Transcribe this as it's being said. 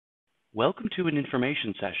Welcome to an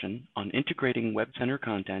information session on integrating WebCenter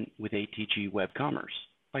Content with ATG Web Commerce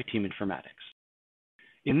by Team Informatics.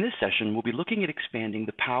 In this session, we'll be looking at expanding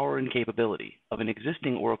the power and capability of an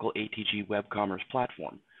existing Oracle ATG Web Commerce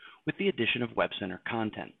platform with the addition of WebCenter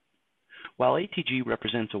Content. While ATG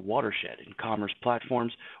represents a watershed in commerce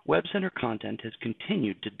platforms, WebCenter Content has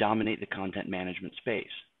continued to dominate the content management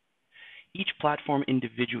space. Each platform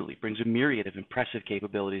individually brings a myriad of impressive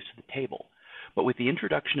capabilities to the table, but with the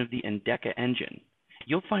introduction of the Endeca engine,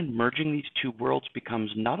 you'll find merging these two worlds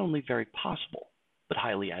becomes not only very possible, but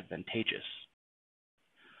highly advantageous.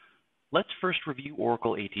 Let's first review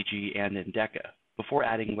Oracle ATG and Endeca before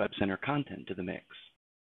adding WebCenter Content to the mix.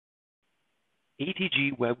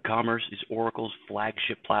 ATG Web Commerce is Oracle's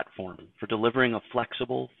flagship platform for delivering a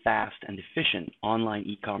flexible, fast, and efficient online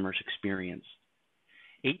e-commerce experience.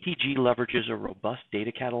 ATG leverages a robust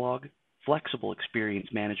data catalog, flexible experience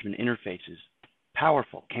management interfaces,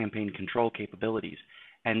 powerful campaign control capabilities,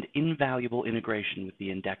 and invaluable integration with the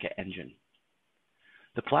Endeca engine.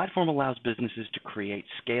 The platform allows businesses to create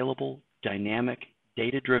scalable, dynamic,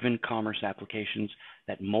 data-driven commerce applications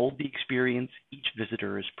that mold the experience each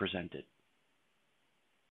visitor is presented.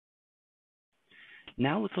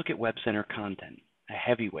 Now let's look at WebCenter Content, a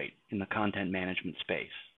heavyweight in the content management space.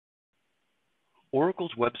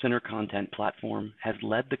 Oracle's WebCenter Content platform has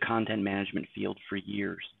led the content management field for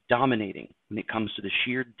years, dominating when it comes to the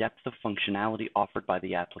sheer depth of functionality offered by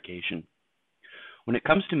the application. When it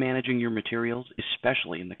comes to managing your materials,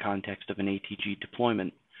 especially in the context of an ATG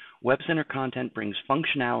deployment, WebCenter Content brings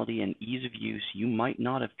functionality and ease of use you might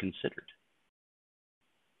not have considered.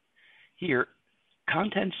 Here,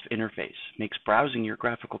 Content's interface makes browsing your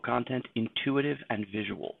graphical content intuitive and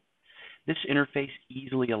visual. This interface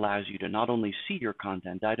easily allows you to not only see your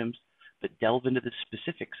content items, but delve into the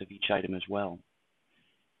specifics of each item as well.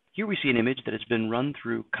 Here we see an image that has been run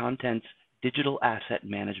through Content's digital asset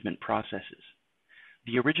management processes.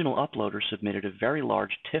 The original uploader submitted a very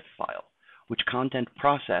large TIFF file, which Content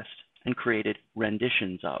processed and created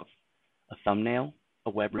renditions of: a thumbnail,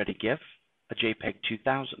 a web-ready GIF, a JPEG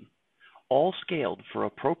 2000, all scaled for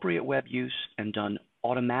appropriate web use and done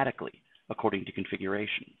automatically according to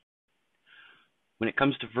configuration. When it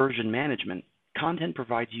comes to version management, Content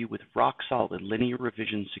provides you with rock-solid linear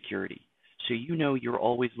revision security, so you know you're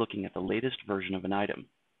always looking at the latest version of an item.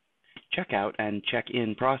 Checkout and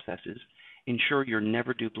check-in processes ensure you're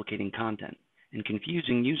never duplicating content and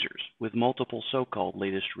confusing users with multiple so-called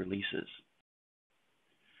latest releases.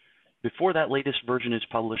 Before that latest version is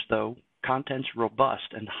published, though, Content's robust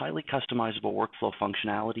and highly customizable workflow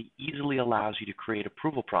functionality easily allows you to create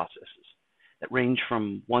approval processes that range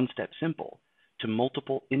from one-step simple to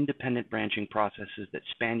multiple independent branching processes that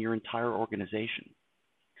span your entire organization.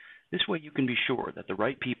 This way you can be sure that the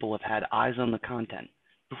right people have had eyes on the content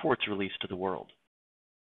before it's released to the world.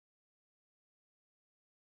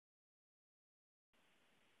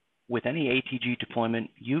 With any ATG deployment,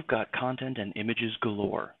 you've got content and images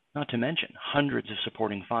galore, not to mention hundreds of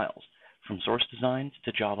supporting files, from source designs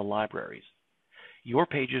to Java libraries. Your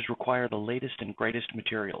pages require the latest and greatest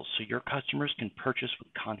materials so your customers can purchase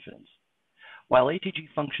with confidence. While ATG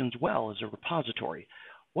functions well as a repository,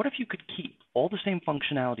 what if you could keep all the same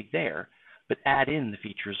functionality there, but add in the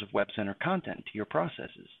features of WebCenter Content to your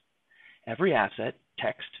processes? Every asset,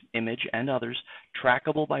 text, image, and others,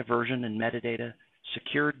 trackable by version and metadata,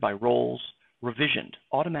 secured by roles, revisioned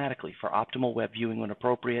automatically for optimal web viewing when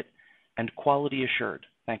appropriate, and quality assured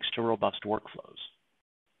thanks to robust workflows.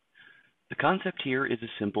 The concept here is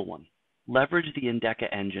a simple one. Leverage the Endeca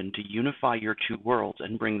engine to unify your two worlds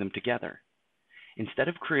and bring them together. Instead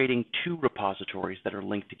of creating two repositories that are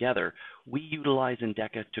linked together, we utilize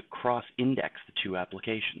Endeca to cross-index the two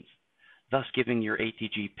applications, thus giving your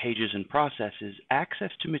ATG pages and processes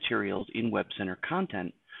access to materials in WebCenter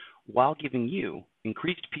Content while giving you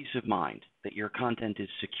increased peace of mind that your content is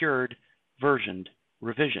secured, versioned,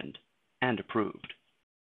 revisioned, and approved.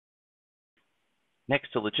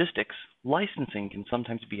 Next to logistics, licensing can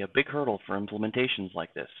sometimes be a big hurdle for implementations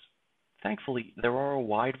like this. Thankfully, there are a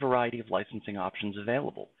wide variety of licensing options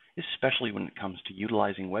available, especially when it comes to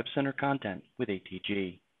utilizing WebCenter Content with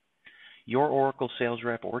ATG. Your Oracle sales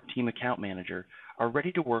rep or team account manager are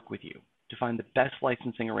ready to work with you to find the best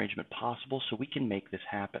licensing arrangement possible so we can make this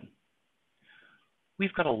happen.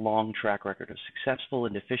 We've got a long track record of successful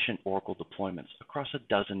and efficient Oracle deployments across a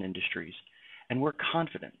dozen industries, and we're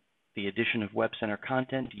confident the addition of WebCenter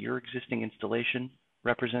Content to your existing installation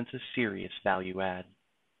represents a serious value add.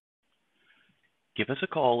 Give us a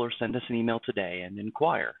call or send us an email today and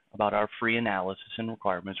inquire about our free analysis and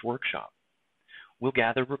requirements workshop. We'll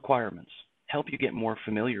gather requirements, help you get more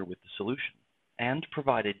familiar with the solution, and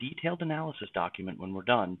provide a detailed analysis document when we're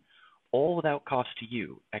done, all without cost to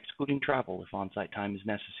you, excluding travel if on-site time is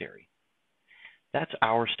necessary. That's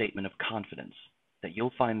our statement of confidence that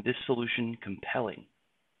you'll find this solution compelling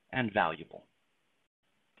and valuable.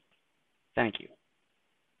 Thank you.